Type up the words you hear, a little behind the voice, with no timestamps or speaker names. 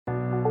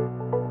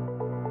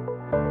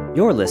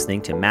You're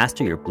listening to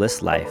Master Your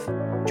Bliss Life.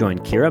 Join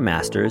Kira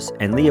Masters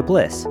and Leah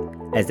Bliss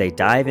as they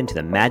dive into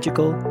the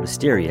magical,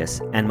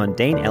 mysterious, and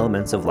mundane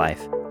elements of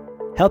life,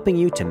 helping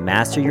you to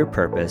master your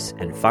purpose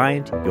and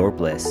find your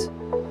bliss.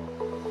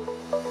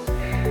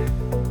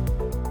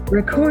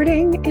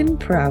 Recording in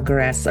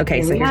progress.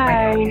 Okay, so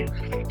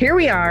here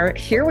we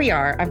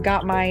are. I've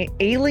got my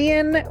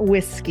alien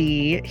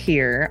whiskey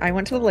here. I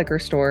went to the liquor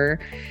store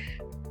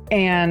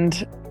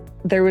and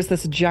there was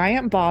this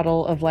giant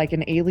bottle of like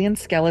an alien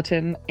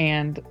skeleton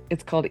and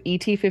it's called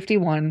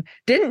Ep.27.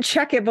 Didn't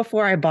check it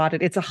before I bought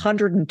it. It's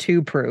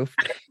 102 proof.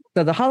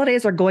 So the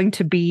holidays are going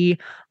to be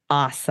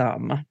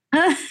awesome.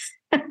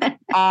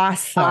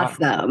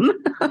 Awesome.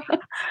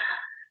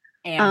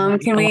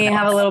 Can we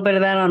have a little bit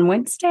of that on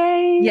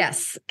Wednesday?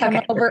 Yes.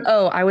 Come over.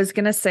 Oh, I was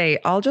going to say,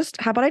 how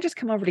about I just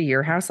come over to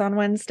your house on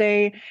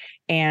Wednesday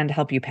and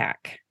help you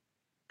pack?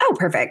 Oh,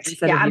 perfect.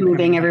 Yeah, I'm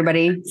moving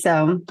everybody.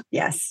 So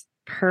yes.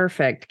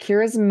 Perfect.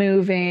 Kira's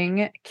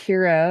moving.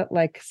 Kira,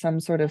 like some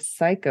sort of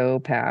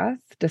psychopath,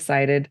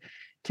 decided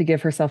to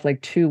give herself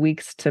like 2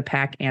 weeks to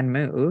pack and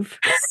move.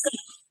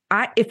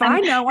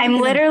 I'm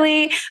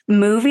literally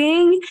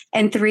moving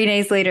and 3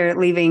 days later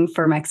leaving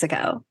for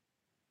Mexico.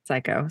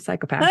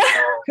 Psychopath.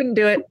 Couldn't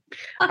do it.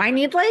 I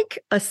need like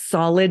a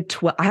solid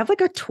I have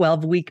like a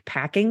 12-week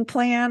packing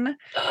plan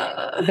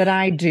that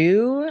I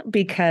do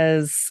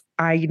because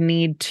I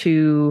need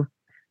to,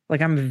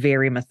 like, I'm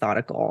very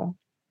methodical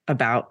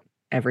about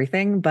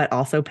everything, but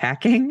also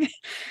packing,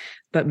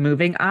 but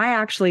moving.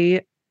 I'm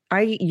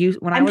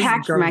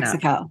packed for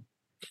Mexico.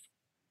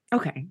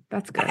 Okay,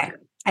 that's good. Okay.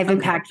 I've been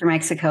packed for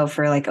Mexico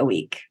for like a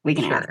week and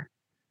a half.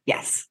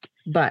 Yes.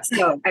 But I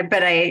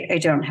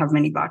don't have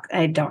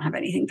I don't have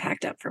anything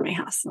packed up for my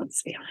house.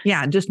 Let's be honest.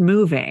 Yeah. Just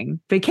moving.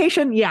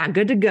 Vacation. Yeah.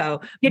 Good to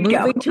go.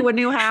 Moving to a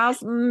new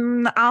house.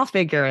 I'll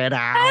figure it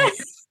out.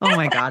 Oh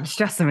my God.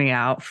 Stressing me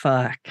out.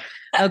 Fuck.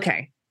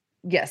 Okay.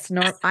 Yes.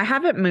 No, I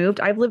haven't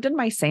moved. I've lived in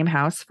my same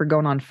house for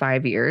going on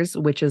 5 years,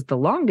 which is the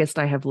longest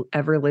I have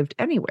ever lived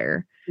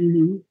anywhere,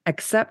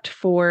 except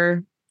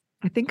for,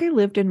 I think I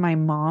lived in my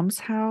mom's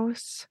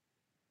house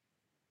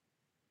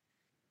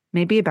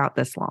maybe about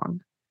this long.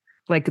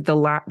 Like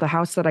the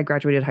house that I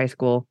graduated high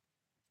school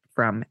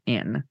from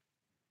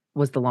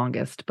was the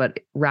longest, but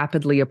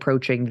rapidly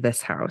approaching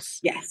this house.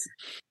 Yes.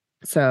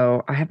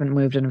 So I haven't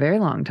moved in a very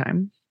long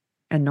time.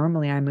 And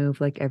normally I move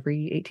like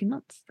every 18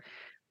 months,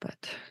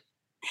 but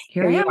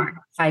here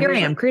I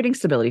am creating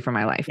stability for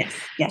my life.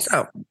 Yes.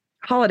 So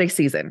holiday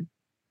season,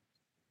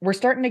 we're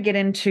starting to get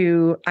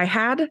into, I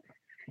don't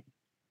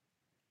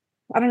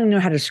even know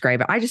how to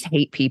describe it. I just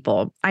hate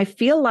people. I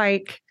feel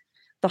like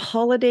the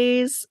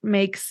holidays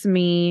makes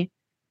me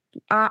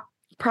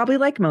probably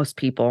like most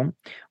people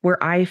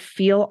where I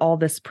feel all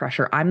this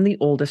pressure. I'm the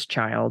oldest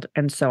child.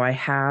 And so I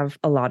have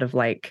a lot of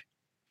like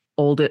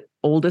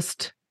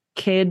oldest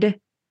kid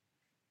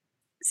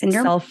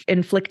syndrome,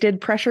 self-inflicted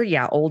pressure.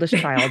 Yeah. Oldest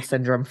child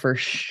syndrome for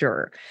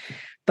sure.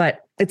 But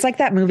it's like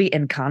that movie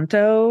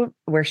Encanto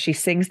where she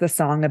sings the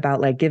song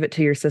about like, give it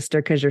to your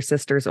sister because your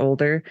sister's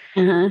older.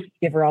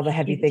 Give her all the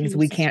heavy things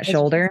we can't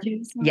shoulder.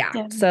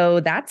 Yeah.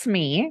 So that's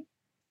me.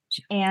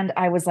 And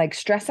I was like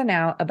stressing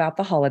out about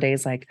the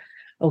holidays. Like,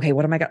 okay,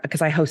 what am I got?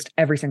 Because I host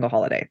every single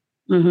holiday.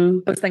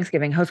 Host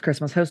Thanksgiving, host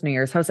Christmas, host New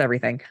Year's, host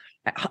everything.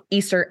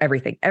 Easter,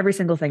 everything. Every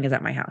single thing is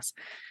at my house.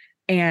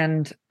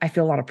 And I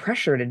feel a lot of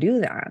pressure to do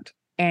that.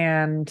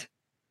 And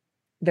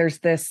there's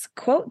this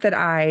quote that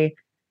I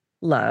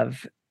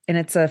love, and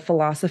it's a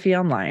philosophy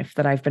on life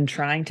that I've been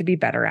trying to be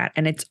better at.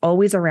 And it's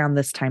always around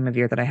this time of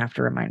year that I have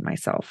to remind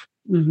myself.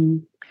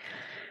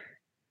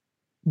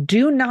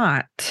 Do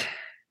not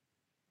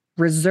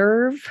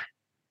reserve,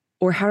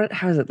 or how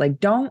is it? Like,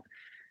 don't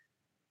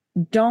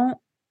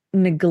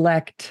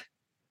neglect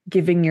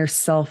giving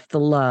yourself the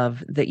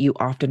love that you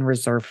often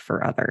reserve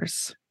for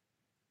others.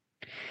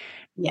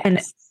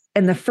 Yes.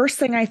 And the first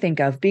thing I think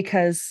of,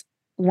 because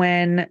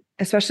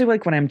especially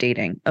like when I'm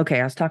dating,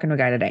 okay, I was talking to a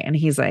guy today and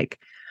he's like,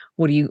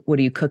 what do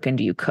you cook and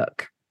do you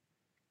cook?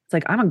 It's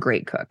like, I'm a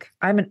great cook.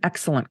 I'm an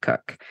excellent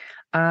cook.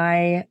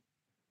 I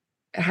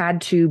had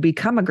to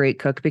become a great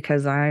cook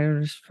because I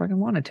just fucking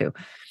wanted to.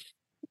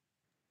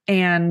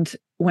 And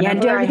when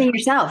do everything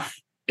yourself.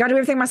 Got to do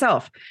everything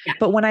myself. Yeah.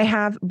 But when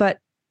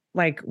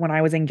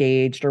I was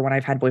engaged or when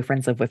I've had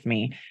boyfriends live with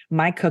me,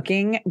 my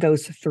cooking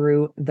goes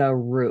through the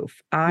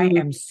roof. I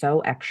am so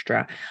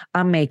extra.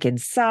 I'm making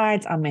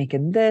sides. I'm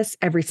making this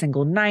every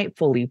single night,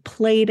 fully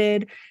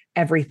plated.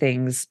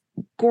 Everything's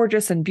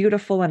gorgeous and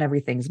beautiful and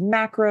everything's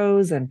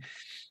macros and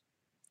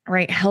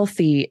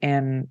healthy.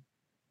 And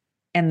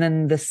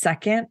then the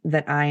second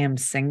that I am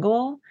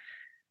single,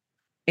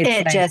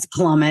 it just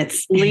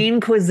plummets. Lean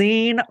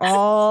cuisine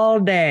all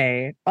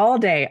day.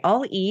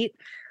 I'll eat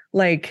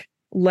like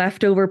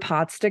leftover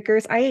pot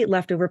stickers. I ate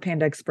leftover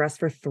Panda Express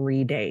for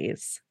 3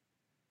 days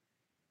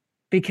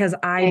because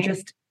I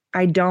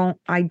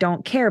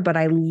don't care, but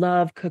I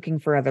love cooking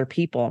for other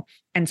people.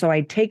 And so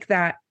I take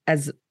that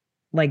as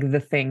like the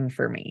thing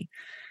for me.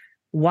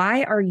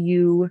 Why are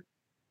you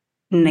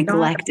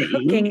neglecting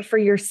cooking for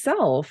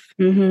yourself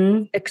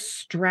Mm-hmm.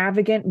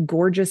 extravagant,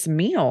 gorgeous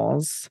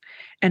meals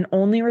and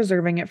only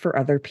reserving it for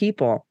other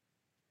people.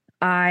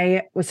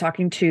 I was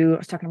talking to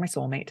my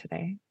soulmate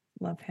today.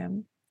 Love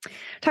him.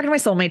 Talking to my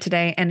soulmate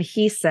today, and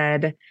he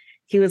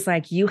was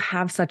like, you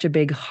have such a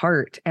big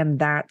heart, and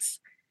that's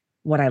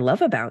what I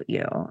love about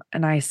you.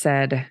 And I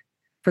said,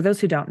 for those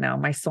who don't know,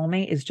 my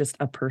soulmate is just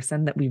a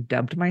person that we've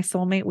dubbed my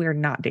soulmate. We are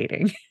not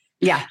dating.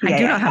 Yeah. I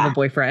do not have a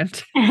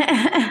boyfriend.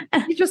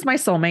 He's just my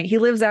soulmate. He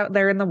lives out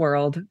there in the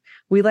world.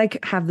 We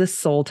like have this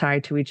soul tie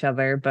to each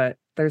other, but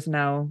there's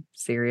no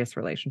serious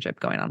relationship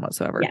going on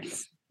whatsoever.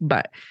 Yes.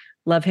 But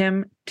love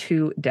him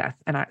to death.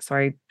 And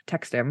I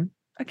text him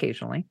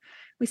occasionally.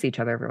 We see each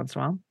other every once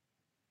in a while.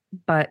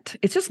 But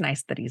it's just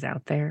nice that he's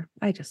out there.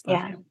 I just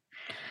love him.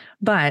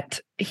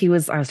 But I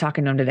was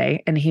talking to him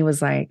today, and he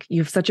was like,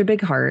 you have such a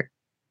big heart.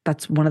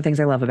 That's one of the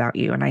things I love about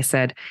you. And I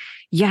said,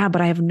 yeah,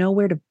 but I have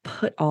nowhere to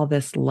put all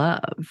this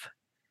love.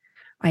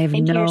 I have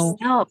into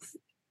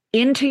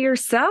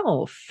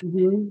yourself.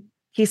 Mm-hmm.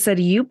 He said,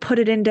 you put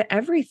it into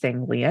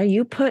everything, Leah.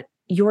 You put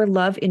your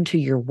love into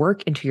your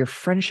work, into your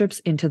friendships,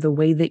 into the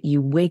way that you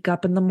wake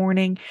up in the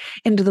morning,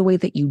 into the way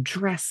that you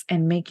dress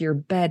and make your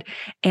bed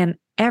and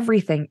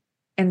everything.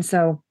 And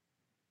so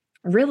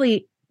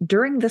really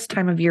during this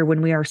time of year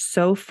when we are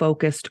so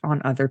focused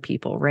on other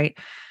people, right?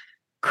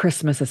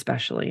 Christmas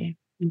especially.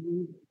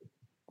 Mm-hmm.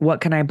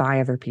 What can I buy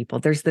other people?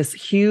 There's this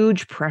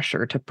huge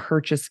pressure to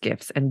purchase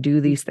gifts and do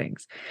these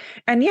things.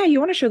 And yeah, you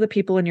want to show the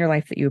people in your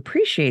life that you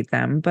appreciate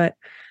them, but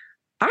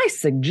I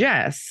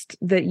suggest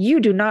that you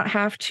do not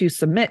have to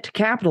submit to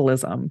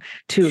capitalism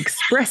to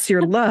express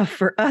your love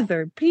for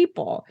other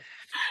people.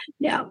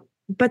 Yeah.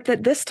 But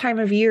that this time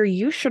of year,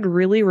 you should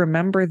really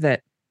remember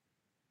that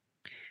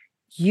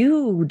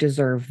you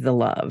deserve the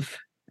love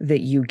that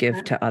you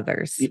give to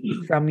others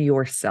from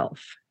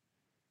yourself.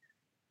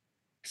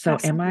 So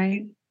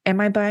absolutely. Am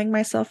I buying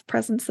myself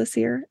presents this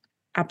year?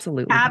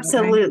 Absolutely.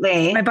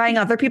 Absolutely. Am I buying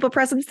other people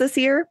presents this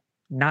year?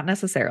 Not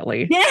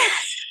necessarily.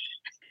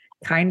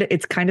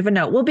 It's kind of a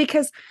no. Well,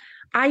 because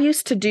I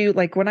used to do,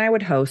 like, when I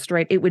would host,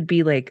 right, it would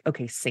be like,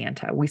 okay,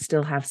 Santa. We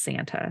still have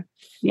Santa.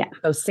 Yeah.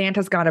 So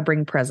Santa's got to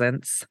bring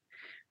presents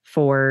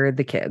for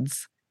the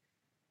kids.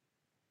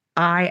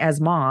 I, as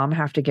mom,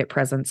 have to get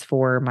presents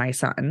for my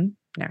son,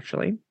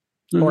 naturally.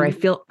 Mm-hmm. Or I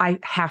feel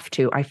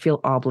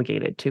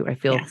obligated to. I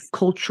feel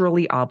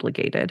culturally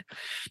obligated.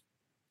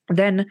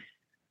 Then,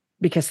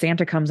 because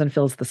Santa comes and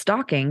fills the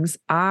stockings,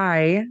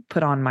 I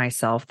put on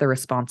myself the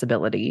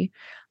responsibility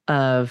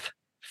of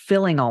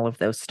filling all of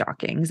those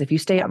stockings. If you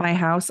stay at my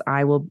house,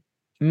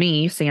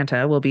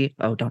 Santa will be,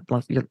 don't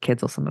let your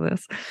kids listen to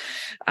this.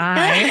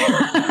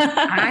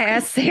 I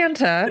as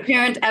Santa.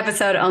 Parent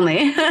episode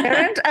only.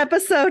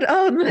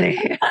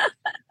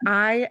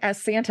 I,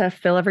 as Santa,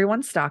 fill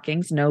everyone's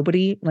stockings.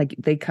 Nobody,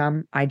 they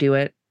come, I do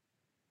it.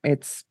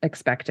 It's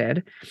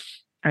expected.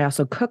 I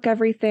also cook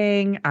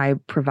everything. I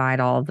provide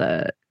all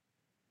the,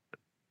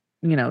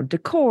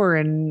 decor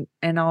and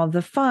all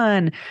the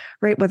fun,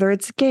 right? Whether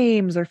it's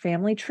games or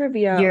family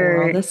trivia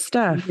or all this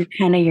stuff. You're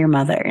kind of your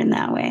mother in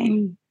that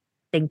way.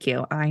 Thank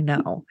you. I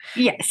know.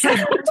 Yes.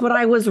 That's what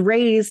I was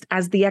raised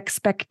as the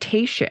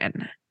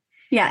expectation.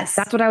 Yes.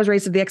 That's what I was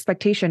raised as the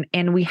expectation.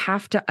 And we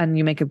have to, and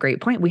you make a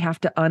great point, we have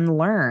to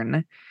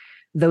unlearn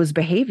those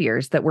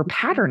behaviors that were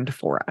patterned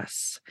for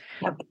us.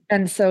 Yep.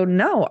 And so,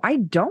 no, I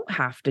don't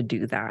have to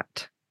do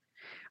that.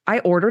 I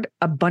ordered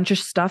a bunch of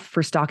stuff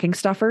for stocking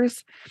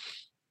stuffers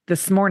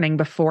this morning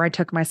before I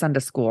took my son to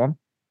school,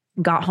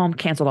 got home,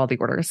 canceled all the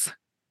orders.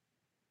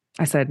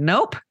 I said,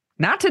 nope,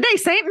 not today,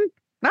 Satan.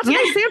 Not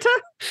today,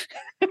 Santa.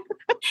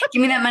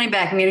 Give me that money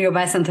back. I'm going to go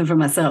buy something for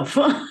myself.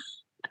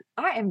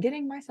 I am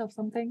getting myself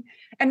something.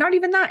 And not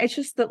even that. It's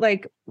just that,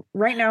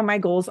 right now my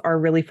goals are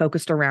really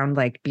focused around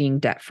being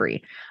debt free.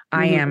 Mm-hmm.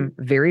 I am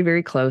very,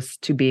 very close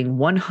to being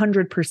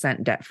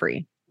 100% debt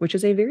free, which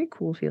is a very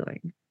cool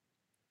feeling.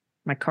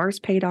 My car's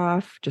paid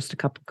off, just a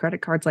couple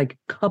credit cards,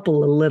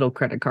 couple of little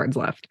credit cards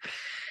left.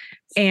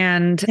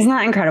 And isn't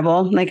that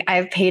incredible?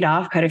 I've paid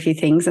off quite a few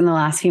things in the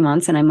last few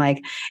months. And I'm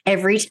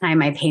every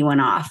time I pay one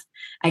off,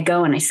 I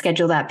go and I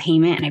schedule that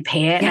payment and I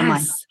pay it. Yes. And I'm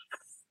like,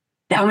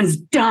 that one's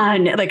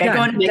done. I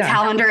go into my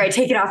calendar, I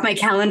take it off my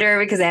calendar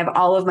because I have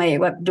all of my,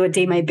 what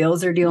day my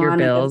bills are due on.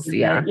 Bills,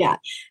 yeah. Yeah.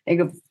 I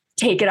go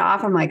take it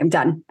off. I'm I'm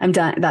done.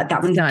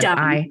 That one's done.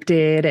 I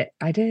did it.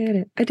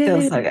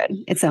 Feels so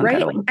good. It's so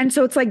incredible. And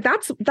so it's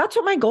that's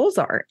what my goals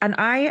are. And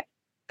I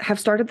have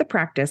started the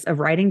practice of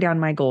writing down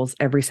my goals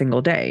every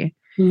single day.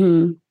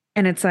 Mm-hmm.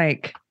 And it's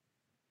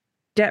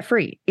debt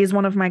free is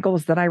one of my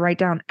goals that I write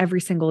down every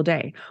single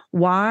day.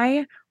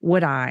 Why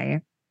would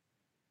I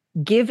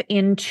give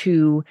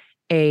into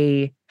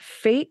a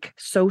fake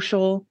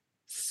social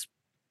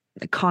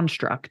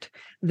construct,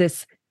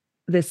 this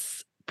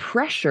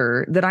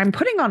pressure that I'm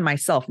putting on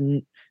myself,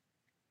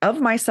 of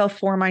myself,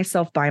 for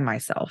myself, by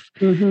myself,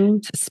 mm-hmm.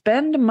 to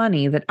spend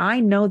money that I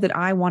know that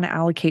I want to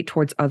allocate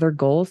towards other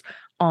goals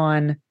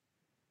on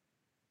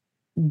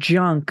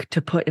junk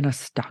to put in a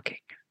stocking?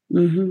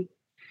 Mm-hmm.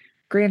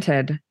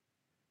 Granted,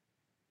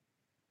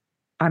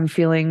 I'm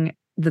feeling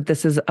that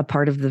this is a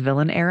part of the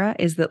villain era,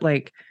 is that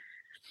like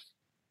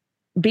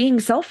being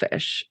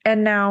selfish.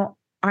 And now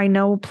I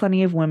know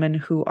plenty of women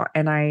who are,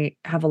 and I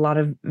have a lot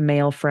of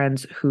male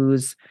friends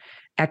whose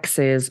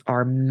exes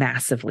are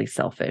massively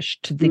selfish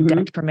to the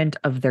detriment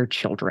of their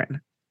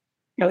children.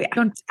 Oh yeah.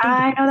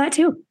 I know that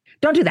too.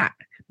 Don't do that.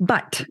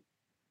 But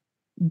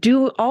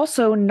do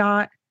also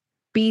not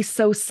be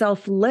so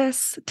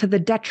selfless to the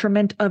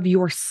detriment of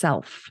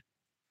yourself.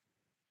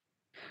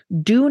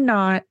 Do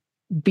not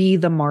be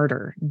the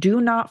martyr.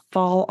 Do not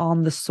fall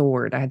on the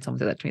sword. I had someone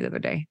say that to me the other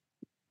day.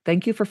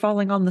 Thank you for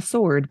falling on the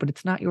sword, but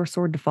it's not your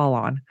sword to fall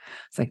on.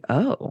 It's like,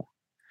 oh,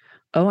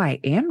 I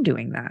am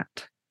doing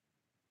that.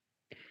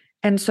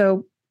 And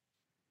so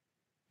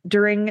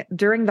during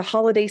the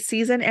holiday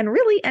season, and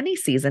really any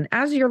season,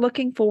 as you're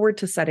looking forward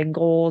to setting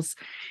goals,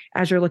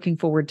 as you're looking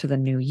forward to the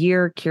new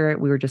year, Kira,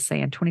 we were just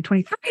saying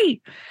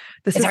 2023,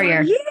 this is our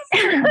year.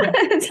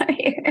 It's our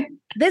year.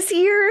 This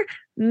year,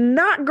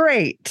 not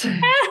great.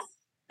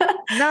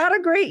 Not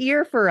a great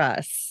year for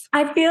us.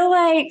 I feel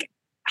like,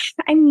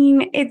 I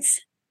mean,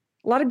 it's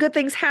a lot of good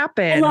things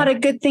happen. A lot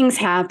of good things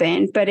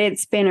happen, but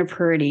it's been a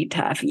pretty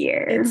tough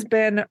year. It's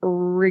been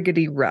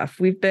riggedy rough.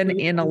 We've been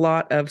in a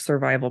lot of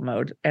survival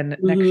mode. And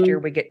next year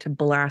we get to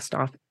blast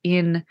off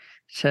into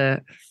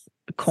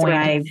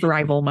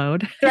thrival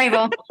mode.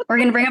 Thrival. We're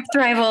going to bring up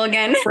thrival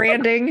again.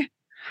 Branding.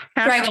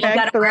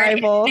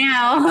 Thrival.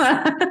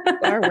 Now.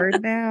 Our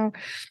word now.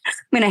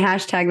 I'm going to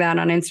hashtag that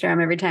on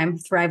Instagram every time.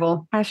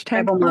 Thrival.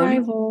 Hashtag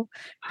thrival.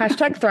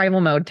 Hashtag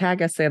thrival mode.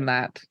 Tag us in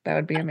that. That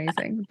would be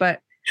amazing.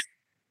 But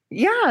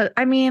yeah,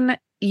 I mean,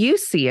 you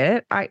see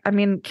it. I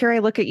mean, Kira, I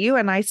look at you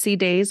and I see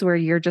days where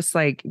you're just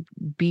like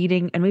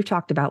beating, and we've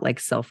talked about like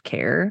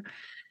self-care,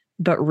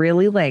 but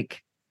really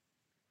like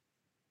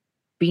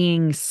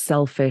being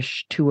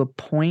selfish to a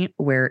point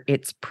where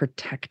it's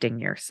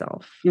protecting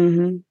yourself.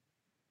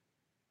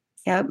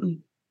 Yep.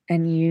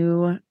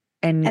 And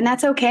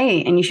that's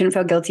okay. And you shouldn't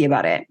feel guilty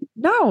about it.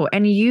 No.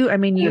 And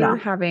you're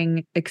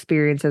having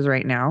experiences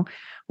right now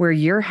where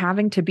you're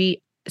having to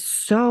be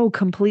so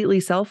completely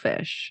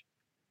selfish.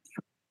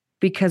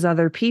 Because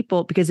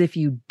if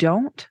you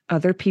don't,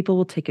 other people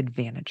will take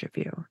advantage of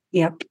you.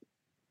 Yep.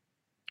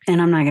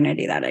 And I'm not going to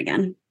do that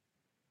again.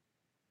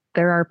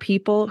 There are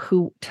people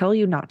who tell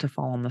you not to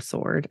fall on the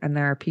sword, and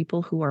there are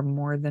people who are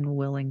more than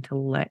willing to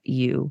let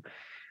you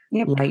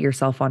light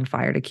yourself on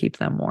fire to keep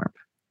them warm.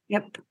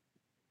 Yep.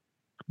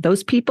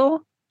 Those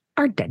people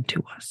are dead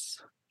to us.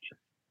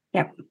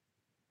 Yep.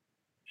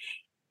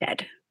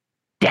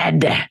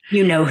 Dead.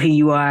 You know who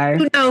you are.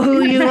 You know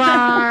who you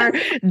are.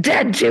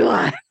 Dead to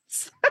us.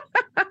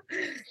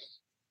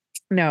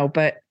 No,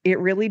 but it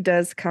really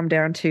does come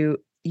down to,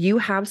 you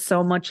have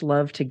so much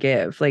love to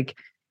give, like,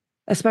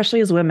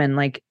 especially as women,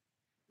 like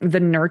the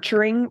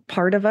nurturing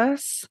part of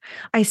us.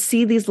 I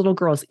see these little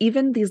girls,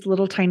 even these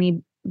little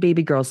tiny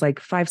baby girls, like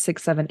 5,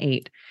 6, 7,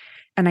 8,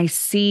 and I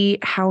see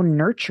how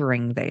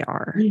nurturing they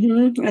are.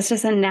 It's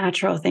just a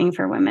natural thing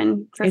for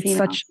women, for it's females.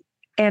 such,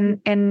 and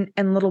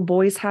little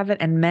boys have it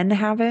and men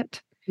have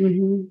it.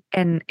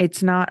 And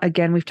it's not,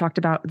 again, we've talked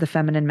about the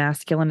feminine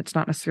masculine. It's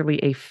not necessarily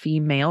a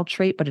female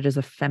trait, but it is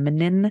a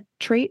feminine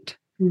trait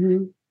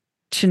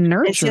to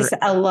nurture. It's just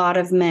a lot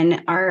of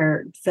men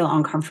feel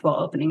uncomfortable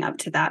opening up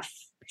to that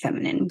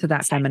feminine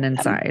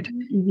side.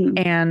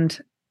 And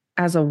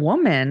as a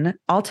woman,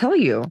 I'll tell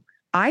you,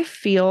 I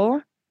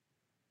feel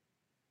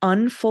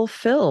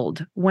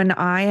unfulfilled when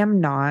I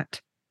am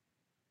not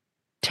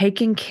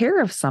taking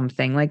care of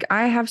something. Like,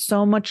 I have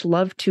so much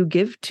love to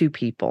give to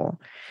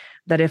people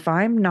that if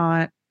I'm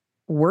not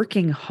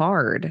working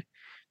hard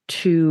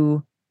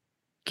to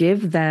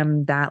give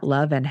them that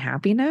love and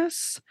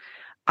happiness,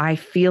 I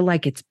feel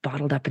like it's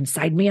bottled up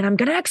inside me and I'm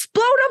going to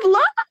explode of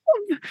love.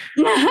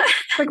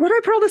 Like, where do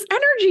I put all this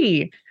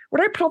energy?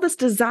 Where do I put all this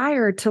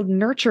desire to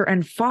nurture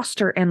and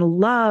foster and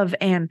love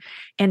and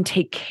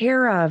take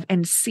care of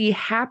and see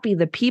happy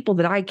the people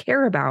that I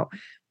care about?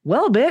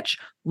 Well, bitch,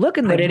 put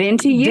it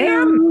into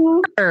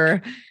you.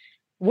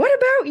 What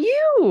about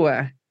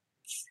you?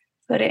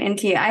 Put it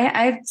into you.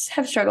 I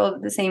have struggled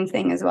with the same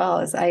thing as well.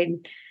 As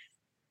I'm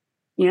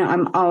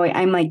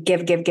like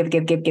give,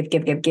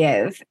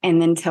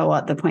 and then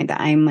till the point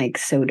that I'm like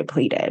so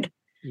depleted.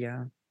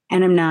 Yeah.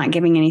 And I'm not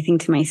giving anything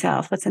to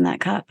myself. What's in that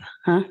cup?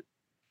 Huh?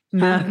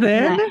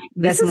 Nothing.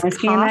 This is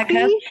whiskey in that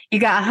cup. You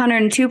got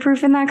 102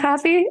 proof in that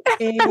coffee?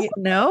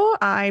 No,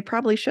 I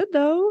probably should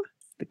though.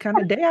 The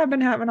kind of day I've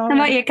been having already.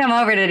 How about you come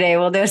over today?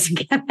 We'll do it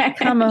together.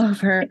 Come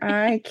over.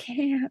 I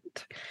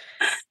can't.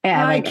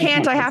 Yeah, I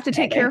can't. I have to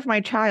take care of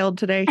my child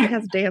today. He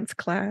has dance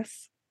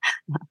class.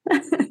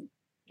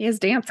 He has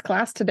dance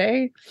class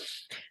today.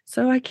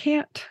 So I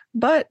can't.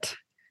 But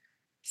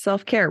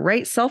self-care,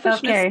 right?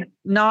 Selfishness,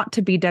 not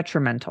to be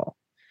detrimental.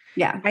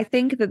 Yeah. I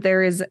think that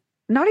there is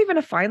not even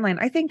a fine line.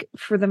 I think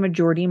for the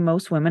majority,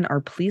 most women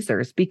are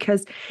pleasers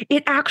because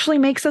it actually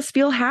makes us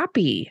feel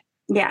happy.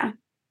 Yeah.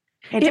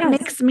 It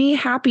makes me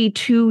happy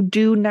to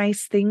do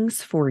nice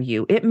things for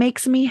you. It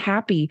makes me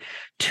happy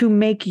to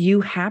make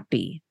you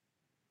happy.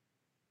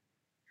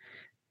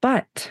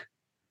 But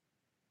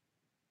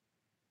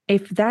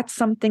if that's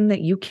something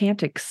that you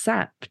can't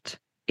accept,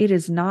 it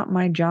is not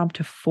my job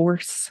to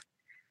force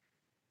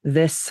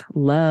this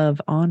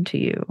love onto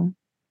you.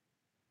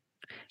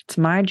 It's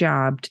my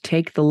job to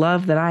take the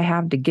love that I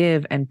have to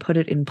give and put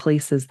it in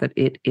places that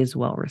it is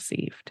well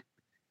received.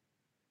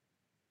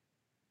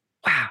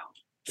 Wow.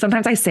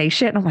 Sometimes I say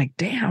shit and I'm like,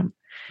 damn.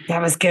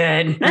 That was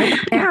good.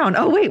 Down.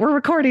 Oh, wait, we're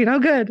recording. Oh,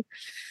 good.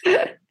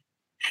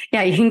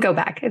 Yeah, you can go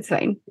back. It's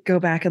fine. Go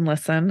back and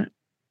listen.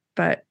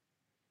 But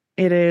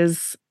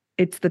it's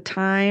the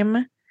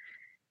time.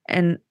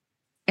 And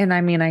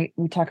I mean,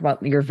 we talk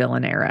about your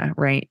villain era,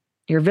 right?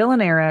 Your villain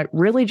era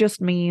really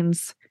just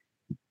means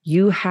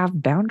you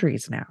have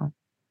boundaries now.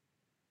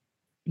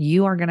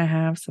 You are going to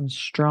have some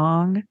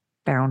strong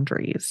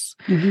boundaries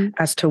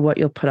as to what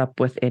you'll put up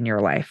with in your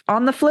life.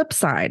 On the flip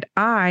side,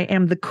 I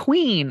am the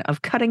queen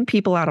of cutting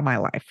people out of my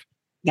life.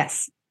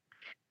 Yes.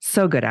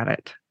 So good at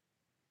it.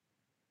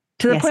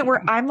 To the point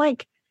where I'm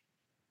like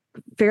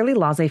fairly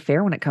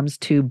laissez-faire when it comes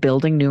to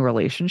building new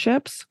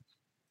relationships.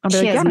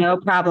 She has no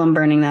problem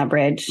burning that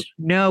bridge.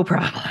 No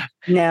problem.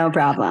 No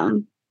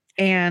problem.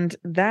 And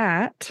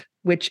that,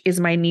 which is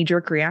my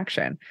knee-jerk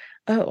reaction.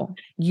 Oh,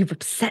 you've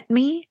upset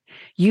me?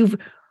 You've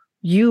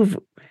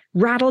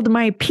rattled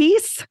my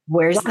peace?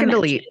 Where's the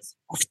delete?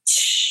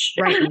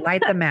 Right,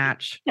 light the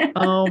match.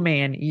 Oh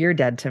man, you're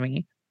dead to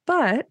me.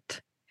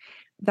 But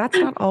that's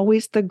not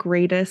always the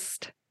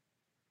greatest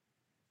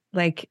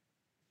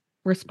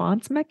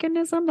response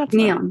mechanism. That's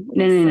no.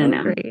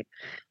 Great.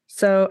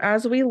 So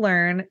as we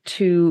learn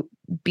to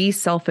be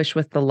selfish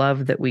with the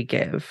love that we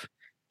give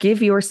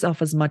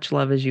yourself as much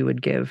love as you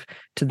would give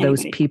to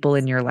those people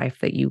in your life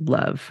that you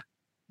love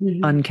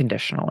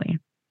unconditionally.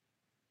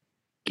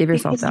 Give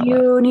yourself that love.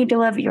 You need to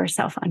love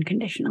yourself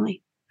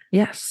unconditionally.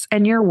 Yes.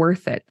 And you're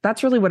worth it.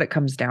 That's really what it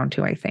comes down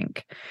to, I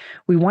think.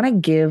 We want to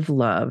give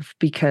love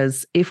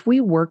because if we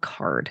work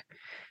hard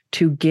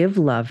to give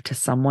love to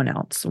someone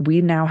else,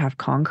 we now have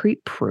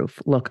concrete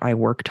proof. Look, I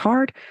worked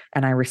hard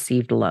and I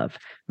received love.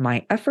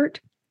 My effort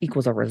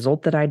equals a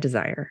result that I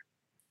desire.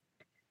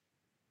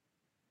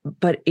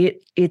 But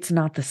it's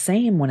not the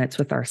same when it's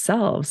with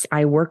ourselves.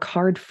 I work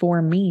hard for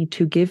me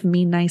to give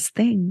me nice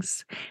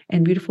things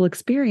and beautiful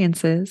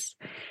experiences.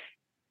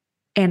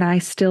 And I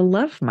still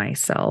love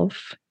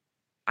myself.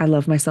 I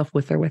love myself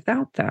with or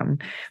without them.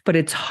 But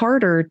it's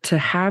harder to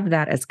have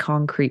that as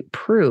concrete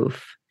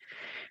proof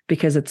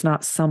because it's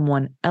not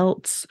someone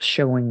else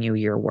showing you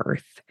your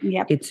worth.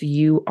 Yep. It's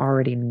you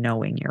already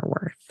knowing your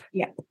worth.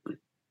 Yep.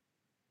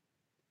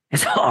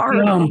 It's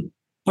hard.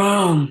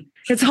 Boom.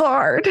 It's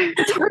hard.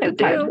 It's hard to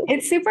do.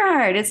 It's super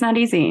hard. It's not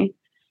easy.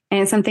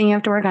 And it's something you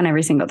have to work on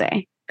every single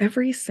day.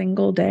 Every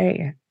single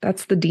day.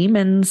 That's the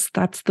demons.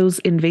 That's those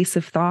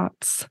invasive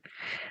thoughts.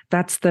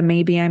 That's the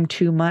maybe I'm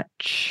too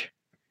much.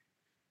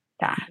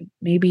 Yeah.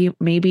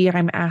 Maybe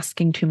I'm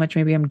asking too much.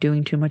 Maybe I'm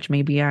doing too much.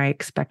 Maybe I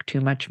expect too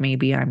much.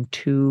 Maybe I'm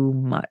too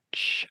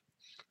much.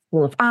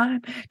 Well, if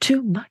I'm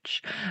too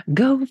much,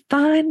 go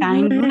find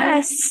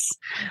less.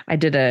 I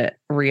did a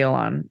reel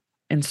on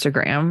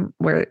Instagram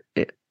where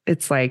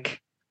it's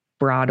like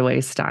Broadway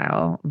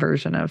style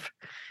version of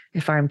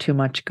if I'm too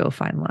much, go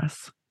find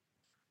less.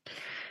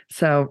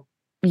 So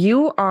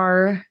you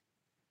are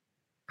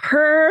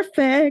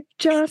perfect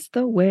just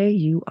the way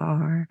you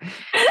are.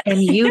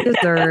 And you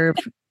deserve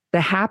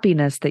the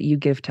happiness that you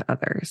give to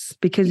others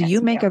because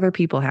you make other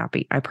people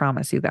happy. I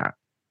promise you that.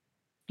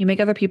 You make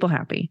other people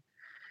happy.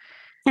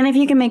 And if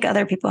you can make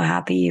other people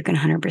happy, you can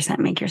 100%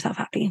 make yourself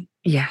happy.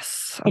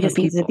 Yes. It just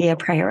needs to be a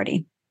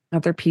priority.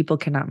 Other people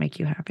cannot make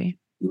you happy.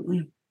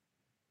 Mm-mm.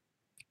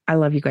 I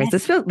love you guys.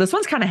 This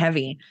one's kind of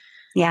heavy.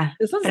 Yeah.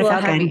 This one's a little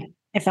heavy. Good.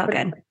 It felt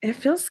good. It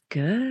feels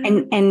good.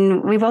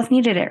 And we both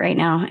needed it right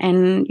now.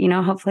 And,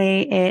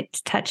 hopefully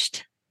it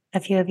touched a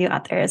few of you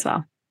out there as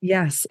well.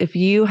 Yes. If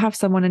you have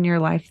someone in your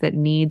life that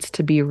needs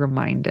to be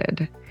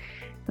reminded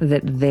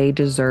that they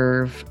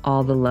deserve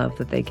all the love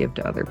that they give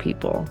to other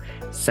people,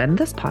 send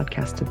this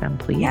podcast to them,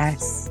 please.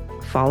 Yes.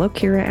 Follow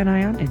Kira and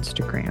I on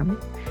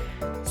Instagram.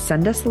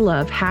 Send us the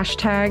love.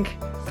 Hashtag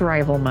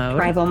Thrival Mode.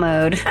 Thrival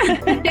Mode.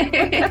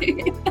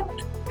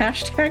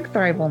 Hashtag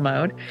Thrival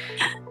Mode.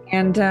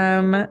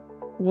 And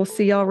we'll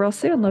see y'all real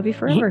soon. Love you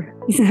forever.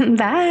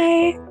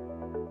 Bye.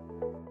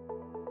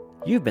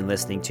 You've been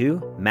listening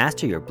to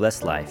Master Your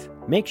Bliss Life.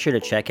 Make sure to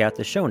check out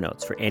the show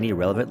notes for any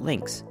relevant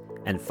links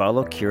and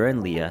follow Kira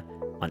and Leah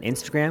on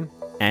Instagram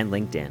and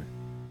LinkedIn.